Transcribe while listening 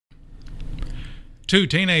Two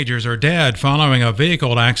teenagers are dead following a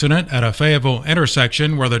vehicle accident at a Fayetteville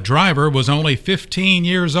intersection where the driver was only 15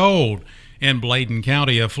 years old. In Bladen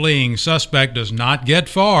County, a fleeing suspect does not get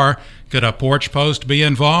far. Could a porch post be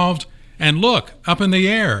involved? And look, up in the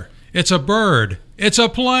air. It's a bird. It's a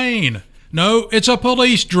plane. No, it's a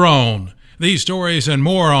police drone. These stories and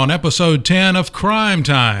more on episode 10 of Crime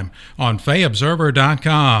Time on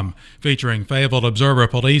FayObserver.com, featuring Fayetteville Observer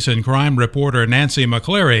Police and crime reporter Nancy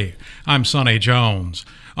McCleary. I'm Sonny Jones.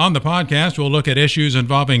 On the podcast, we'll look at issues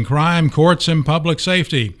involving crime, courts, and public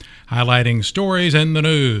safety, highlighting stories in the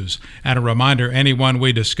news. And a reminder, anyone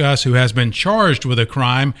we discuss who has been charged with a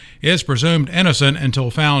crime is presumed innocent until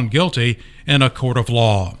found guilty in a court of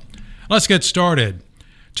law. Let's get started.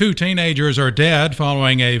 Two teenagers are dead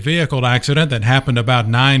following a vehicle accident that happened about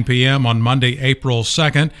 9 p.m. on Monday, April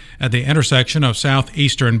 2nd at the intersection of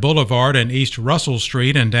Southeastern Boulevard and East Russell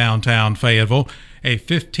Street in downtown Fayetteville. A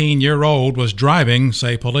 15-year-old was driving,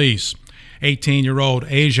 say police. 18-year-old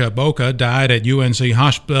Asia Boca died at UNC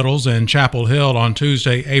Hospitals in Chapel Hill on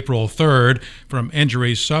Tuesday, April 3rd from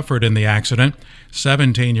injuries suffered in the accident.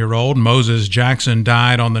 17-year-old Moses Jackson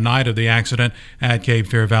died on the night of the accident at Cape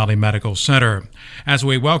Fear Valley Medical Center. As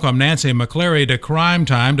we welcome Nancy McCleary to Crime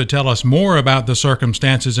Time to tell us more about the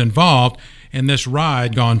circumstances involved in this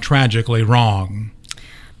ride gone tragically wrong.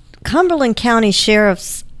 Cumberland County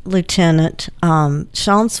Sheriff's Lieutenant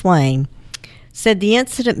Sean Swain said the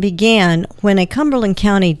incident began when a Cumberland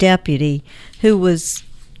County deputy who was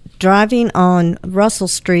driving on Russell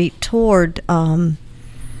Street toward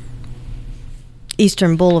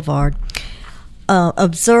Eastern Boulevard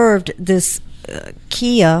observed this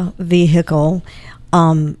Kia vehicle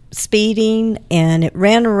speeding, and it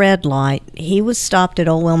ran a red light. He was stopped at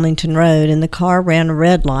Old Wilmington Road, and the car ran a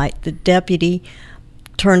red light. The deputy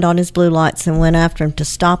turned on his blue lights and went after him to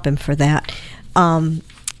stop him for that.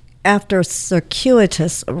 After a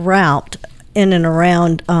circuitous route in and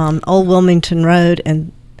around Old Wilmington Road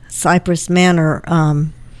and Cypress Manor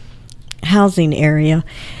housing area,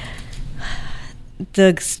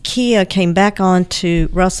 the Kia came back onto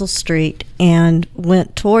Russell Street and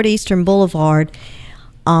went toward Eastern Boulevard.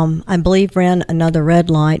 I believe ran another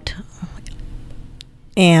red light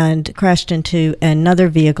and crashed into another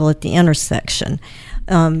vehicle at the intersection.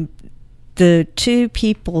 The two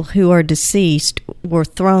people who are deceased were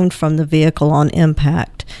thrown from the vehicle on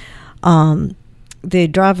impact. The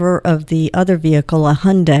driver of the other vehicle, a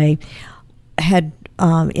Hyundai, had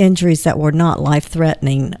injuries that were not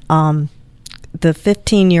life-threatening. The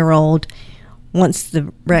 15-year-old, once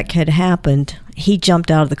the wreck had happened, he jumped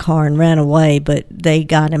out of the car and ran away, but they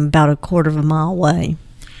got him about a quarter of a mile away.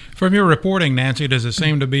 From your reporting, Nancy, does it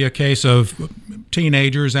seem to be a case of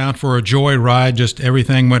teenagers out for a joyride, just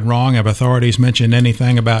everything went wrong? Have authorities mentioned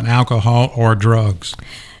anything about alcohol or drugs?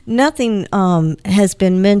 Nothing has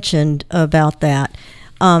been mentioned about that.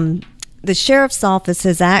 The sheriff's office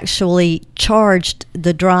has actually charged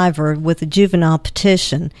the driver with a juvenile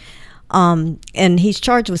petition, and he's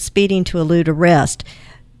charged with speeding to elude arrest.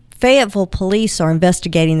 Fayetteville police are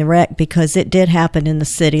investigating the wreck because it did happen in the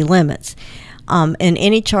city limits. And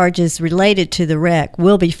any charges related to the wreck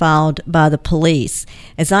will be filed by the police.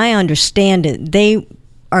 As I understand it, they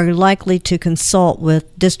are likely to consult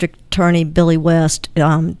with District Attorney Billy West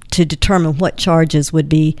to determine what charges would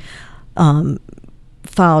be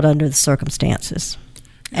filed under the circumstances.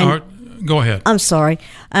 And go ahead. I'm sorry.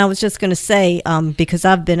 I was just going to say, because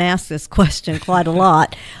I've been asked this question quite a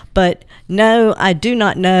lot, but no, I do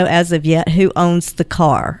not know as of yet who owns the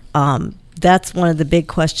car. That's one of the big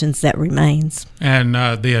questions that remains. And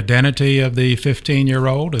the identity of the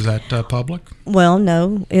 15-year-old, is that public? Well,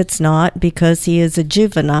 no, it's not, because he is a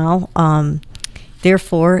juvenile.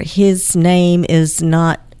 Therefore, his name is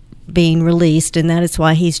not being released, and that is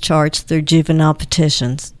why he's charged through juvenile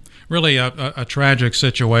petitions. Really a tragic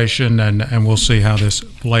situation, and we'll see how this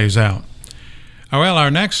plays out. Well, our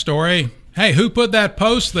next story. Hey, who put that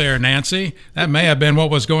post there, Nancy? That may have been what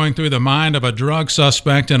was going through the mind of a drug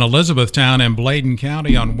suspect in Elizabethtown in Bladen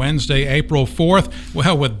County on Wednesday, April 4th.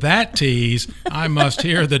 Well, with that tease, I must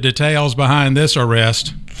hear the details behind this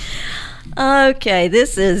arrest. Okay,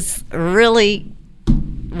 this is really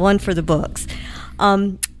one for the books.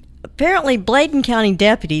 Apparently, Bladen County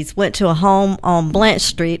deputies went to a home on Blanche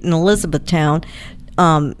Street in Elizabethtown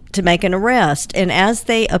to make an arrest. And as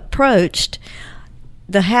they approached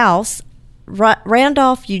the house,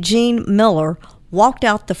 Randolph Eugene Miller walked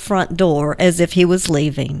out the front door as if he was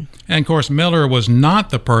leaving. And, of course, Miller was not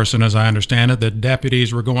the person, as I understand it, that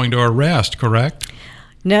deputies were going to arrest, correct?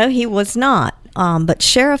 No, he was not. But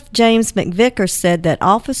Sheriff James McVicker said that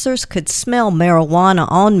officers could smell marijuana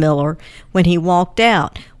on Miller when he walked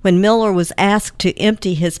out. When Miller was asked to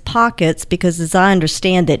empty his pockets, because as I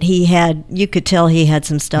understand it, you could tell he had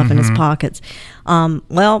some stuff in his pockets.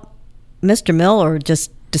 Well, Mr. Miller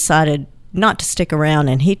just decided not to stick around,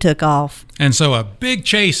 and he took off. And so a big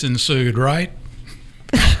chase ensued, right?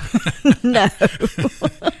 No.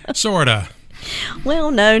 Sorta. Well,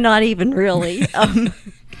 no, not even really.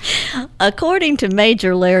 According to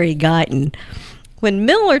Major Larry Guyton, when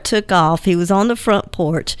Miller took off, he was on the front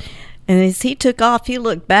porch, and as he took off, he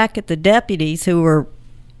looked back at the deputies who were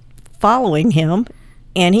following him,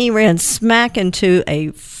 and he ran smack into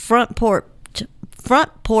a front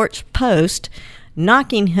porch post,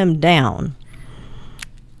 knocking him down.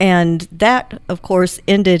 And that, of course,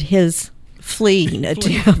 ended his fleeing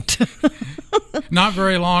attempt. Not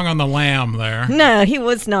very long on the lam there. No, he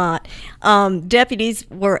was not. Deputies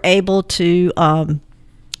were able to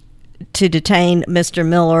detain Mr.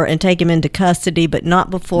 Miller and take him into custody, but not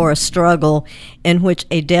before a struggle in which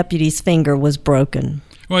a deputy's finger was broken.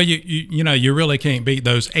 Well, you really can't beat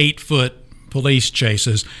those 8-foot police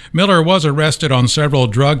chases. Miller was arrested on several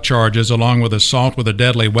drug charges, along with assault with a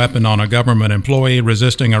deadly weapon on a government employee,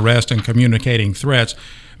 resisting arrest, and communicating threats.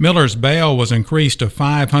 Miller's bail was increased to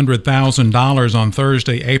 $500,000 on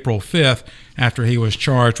Thursday, April 5th, after he was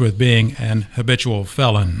charged with being an habitual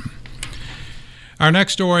felon. Our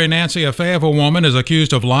next story, Nancy, a Fayetteville woman is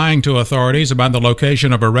accused of lying to authorities about the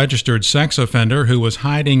location of a registered sex offender who was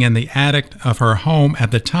hiding in the attic of her home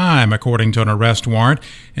at the time, according to an arrest warrant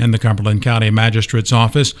in the Cumberland County Magistrate's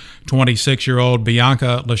Office. 26-year-old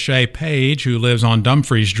Bianca Lachey Page, who lives on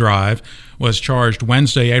Dumfries Drive, was charged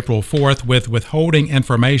Wednesday, April 4th with withholding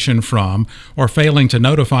information from or failing to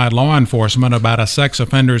notify law enforcement about a sex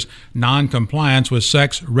offender's noncompliance with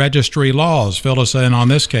sex registry laws. Fill us in on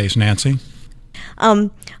this case, Nancy.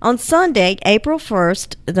 On Sunday, April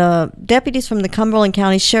 1st, the deputies from the Cumberland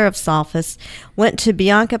County Sheriff's Office went to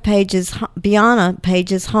Bianca Page's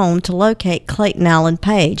home to locate Clayton Allen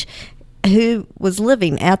Page, who was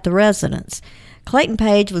living at the residence. Clayton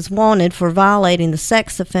Page was wanted for violating the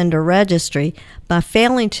sex offender registry by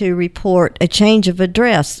failing to report a change of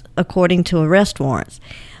address, according to arrest warrants.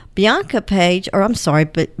 Bianca Page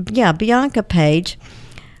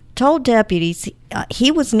told deputies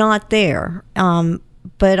he was not there,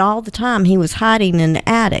 but all the time he was hiding in the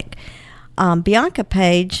attic. Bianca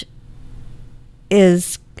Page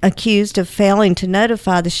is accused of failing to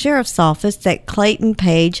notify the sheriff's office that Clayton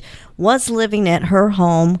Page was living at her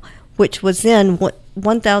home, which was in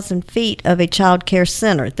 1,000 feet of a child care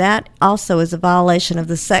center. That also is a violation of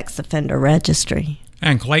the sex offender registry.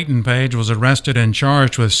 And Clayton Page was arrested and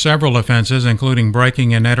charged with several offenses, including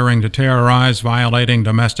breaking and entering to terrorize, violating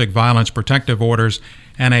domestic violence protective orders,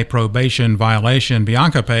 and a probation violation.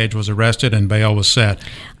 Bianca Page was arrested and bail was set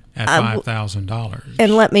at $5,000.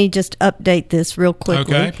 And let me just update this real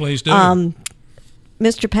quickly. Okay, please do.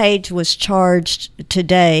 Mr. Page was charged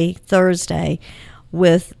today, Thursday,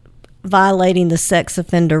 with violating the sex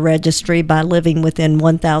offender registry by living within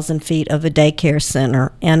 1,000 feet of a daycare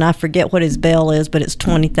center. And I forget what his bail is, but it's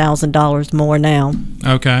 $20,000 more now.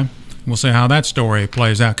 Okay. We'll see how that story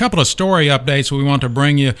plays out. A couple of story updates we want to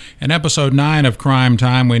bring you. In episode 9 of Crime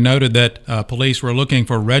Time, we noted that police were looking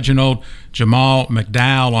for Reginald Jamal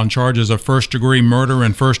McDowell on charges of first-degree murder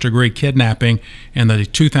and first-degree kidnapping in the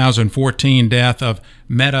 2014 death of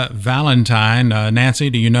Meta Valentine. Nancy,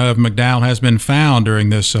 do you know if McDowell has been found during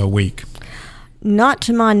this week? Not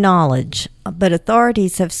to my knowledge, but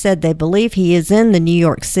authorities have said they believe he is in the New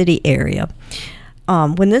York City area.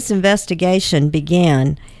 When this investigation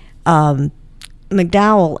began,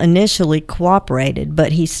 McDowell initially cooperated,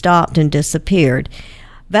 but he stopped and disappeared.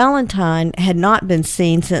 Valentine had not been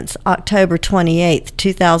seen since October 28,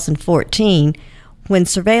 2014, when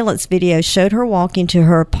surveillance video showed her walking to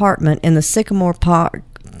her apartment in the Sycamore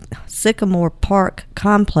Park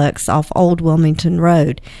complex off Old Wilmington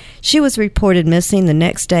Road. She was reported missing the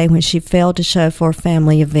next day when she failed to show for a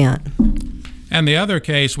family event. And the other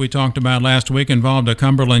case we talked about last week involved a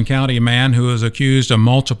Cumberland County man who is accused of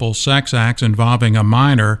multiple sex acts involving a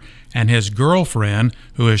minor and his girlfriend,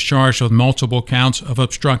 who is charged with multiple counts of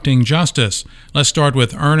obstructing justice. Let's start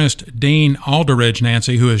with Ernest Dean Aldridge,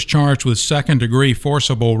 Nancy, who is charged with second-degree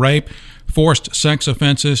forcible rape, forced sex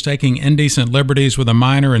offenses, taking indecent liberties with a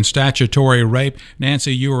minor, and statutory rape.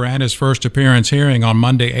 Nancy, you were at his first appearance hearing on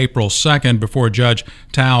Monday, April 2nd, before Judge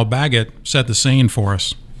Tal Baggett set the scene for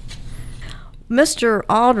us. Mr.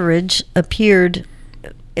 Aldridge appeared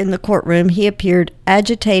in the courtroom. He appeared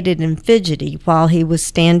agitated and fidgety while he was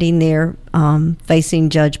standing there facing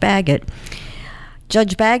Judge Baggett.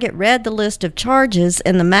 Judge Baggett read the list of charges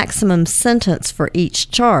and the maximum sentence for each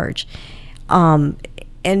charge.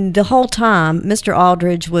 And the whole time, Mr.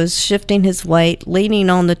 Aldridge was shifting his weight, leaning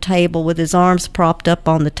on the table with his arms propped up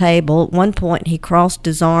on the table. At one point, he crossed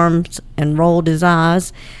his arms and rolled his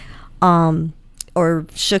eyes, or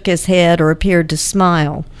shook his head, or appeared to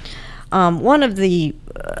smile. One of the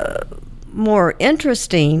more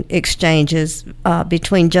interesting exchanges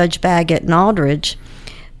between Judge Baggett and Aldridge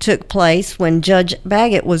took place when Judge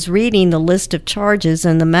Baggett was reading the list of charges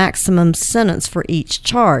and the maximum sentence for each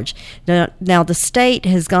charge. Now the state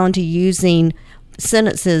has gone to using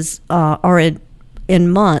sentences in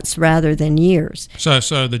months rather than years.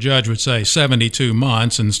 So the judge would say 72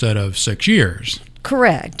 months instead of 6 years.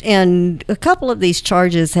 Correct. And a couple of these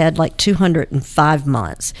charges had like 205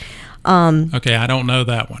 months. Okay, I don't know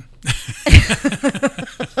that one.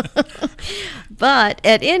 But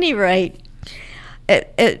at any rate,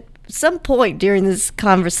 at some point during this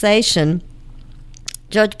conversation,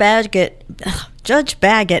 Judge Baggett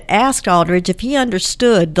asked Aldridge if he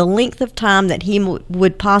understood the length of time that he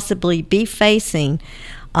would possibly be facing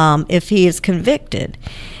if he is convicted.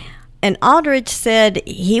 And Aldridge said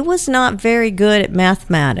he was not very good at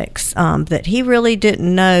mathematics, that he really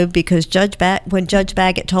didn't know, because when Judge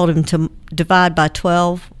Baggett told him to divide by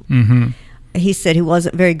 12, he said he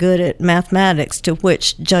wasn't very good at mathematics, to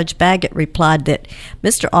which Judge Baggett replied that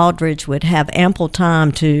Mr. Aldridge would have ample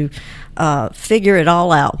time to figure it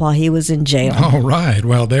all out while he was in jail. All right.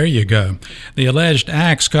 Well, there you go. The alleged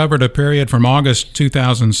acts covered a period from August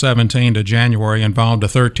 2017 to January, involved a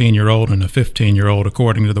 13-year-old and a 15-year-old,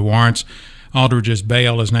 according to the warrants. Aldridge's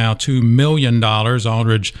bail is now $2 million.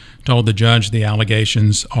 Aldridge told the judge the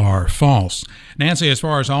allegations are false. Nancy, as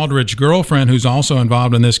far as Aldridge's girlfriend, who's also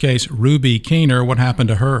involved in this case, Ruby Keener, what happened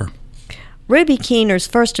to her? Ruby Keener's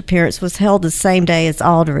first appearance was held the same day as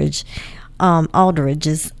Aldridge's,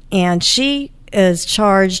 and she is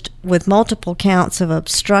charged with multiple counts of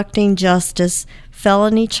obstructing justice,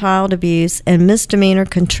 felony child abuse, and misdemeanor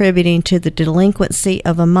contributing to the delinquency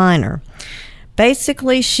of a minor.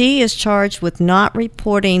 Basically, she is charged with not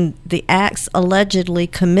reporting the acts allegedly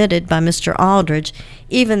committed by Mr. Aldridge,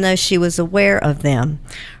 even though she was aware of them.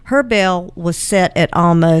 Her bail was set at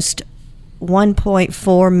almost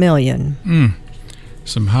 $1.4 million.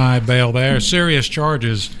 Some high bail there. Serious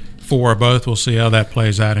charges for both. We'll see how that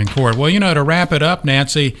plays out in court. Well, to wrap it up,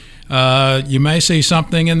 Nancy, you may see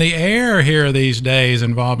something in the air here these days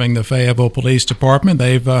involving the Fayetteville Police Department.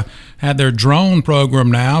 They've had their drone program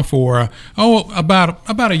now for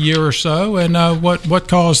about a year or so. And what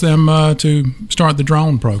caused them to start the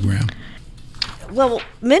drone program? Well,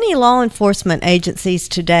 many law enforcement agencies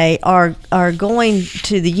today are going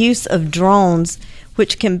to the use of drones,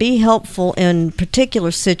 which can be helpful in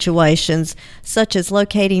particular situations, such as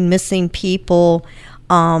locating missing people,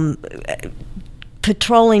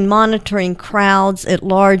 patrolling, monitoring crowds at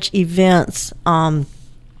large events. And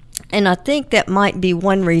I think that might be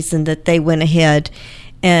one reason that they went ahead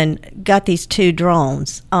and got these two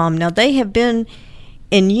drones. Now, they have been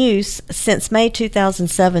in use since May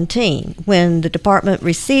 2017, when the department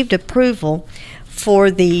received approval for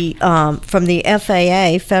the from the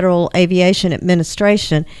FAA, Federal Aviation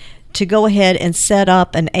Administration, to go ahead and set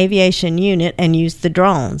up an aviation unit and use the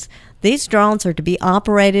drones. These drones are to be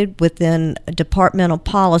operated within a departmental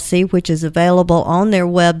policy, which is available on their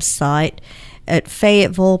website at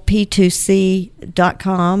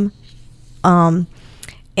FayettevillepP2C.com.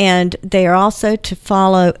 And they are also to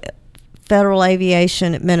follow Federal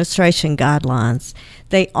Aviation Administration guidelines.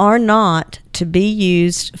 They are not to be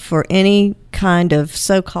used for any kind of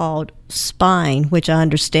so-called spying, which I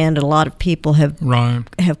understand a lot of people have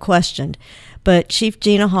questioned. But Chief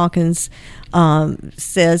Gina Hawkins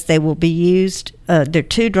says they will be used. There are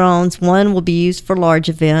two drones. One will be used for large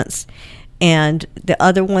events, and the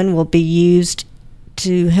other one will be used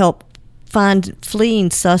to help find fleeing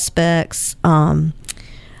suspects,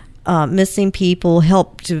 missing people,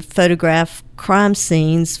 help to photograph crime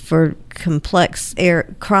scenes for complex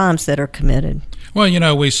crimes that are committed.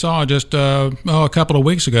 Well, we saw just a couple of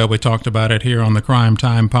weeks ago, we talked about it here on the Crime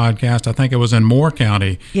Time podcast. I think it was in Moore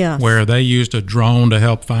County, yes, where they used a drone to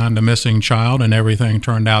help find a missing child, and everything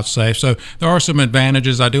turned out safe. So there are some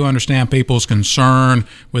advantages. I do understand people's concern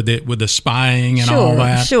with the spying and all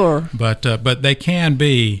that. Sure. But they can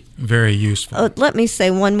be very useful. Let me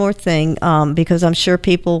say one more thing, because I'm sure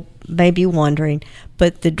people may be wondering,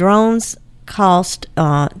 but the drones cost.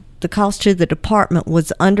 The cost to the department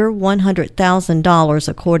was under $100,000,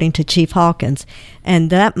 according to Chief Hawkins,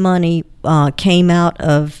 and that money came out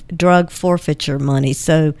of drug forfeiture money.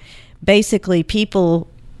 So basically, people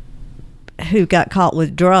who got caught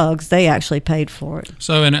with drugs, they actually paid for it.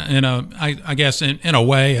 So I guess in a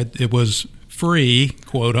way it was free,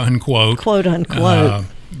 quote unquote. Quote unquote.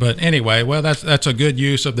 But anyway, well, that's a good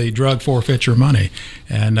use of the drug forfeiture money,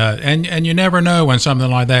 and you never know when something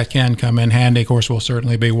like that can come in handy. Of course, we'll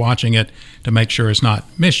certainly be watching it to make sure it's not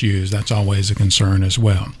misused. That's always a concern as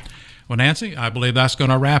well. Well, Nancy, I believe that's going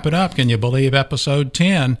to wrap it up. Can you believe episode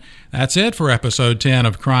 10? That's it for episode 10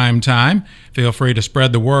 of Crime Time. Feel free to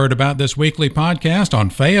spread the word about this weekly podcast on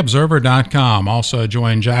FayObserver.com. Also,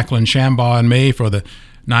 join Jacqueline Shambaugh and me for the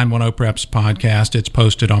 910 Preps podcast. It's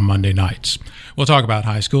posted on Monday nights. We'll talk about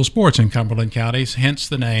high school sports in Cumberland counties, hence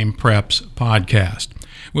the name Preps Podcast.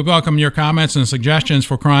 We welcome your comments and suggestions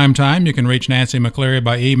for Crime Time. You can reach Nancy McCleary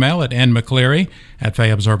by email at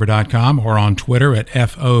nmccleary@fayobserver.com or on Twitter at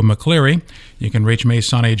FOMcCleary. You can reach me,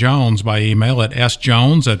 Sonny Jones, by email at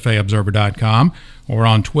sjones@fayobserver.com or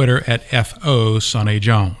on Twitter at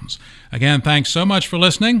FOSonnyJones. Again, thanks so much for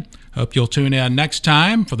listening. Hope you'll tune in next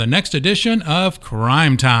time for the next edition of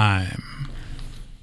Crime Time.